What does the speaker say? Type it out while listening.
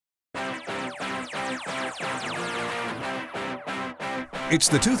It's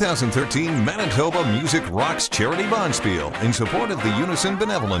the 2013 Manitoba Music Rocks Charity Bonspiel in support of the Unison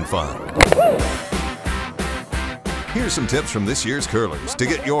Benevolent Fund. Here's some tips from this year's curlers to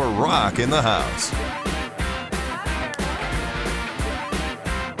get your rock in the house.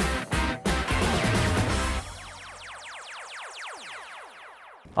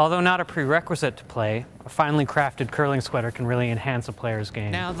 Although not a prerequisite to play, a finely crafted curling sweater can really enhance a player's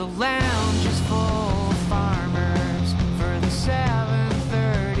game. Now the lounge is full of farmers for the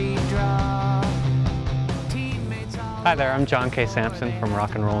 7:30 draw. Hi there, I'm John K. Samson from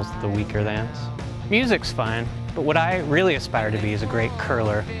Rock and Roll's The Weaker Thans. Music's fine, but what I really aspire to be is a great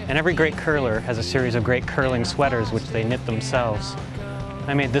curler. And every great curler has a series of great curling sweaters which they knit themselves.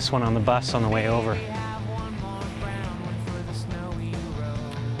 I made this one on the bus on the way over.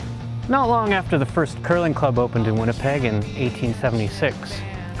 Not long after the first curling club opened in Winnipeg in 1876,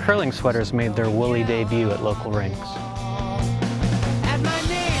 curling sweaters made their woolly debut at local rinks.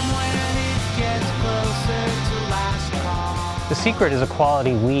 The secret is a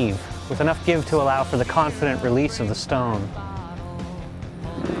quality weave, with enough give to allow for the confident release of the stone.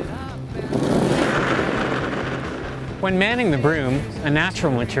 When manning the broom, a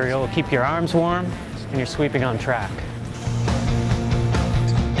natural material will keep your arms warm and you're sweeping on track.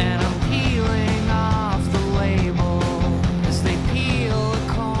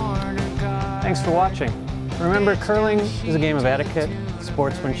 Thanks for watching. Remember, curling is a game of etiquette,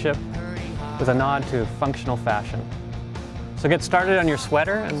 sportsmanship, with a nod to functional fashion. So get started on your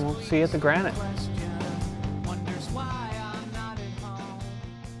sweater and we'll see you at the Granite.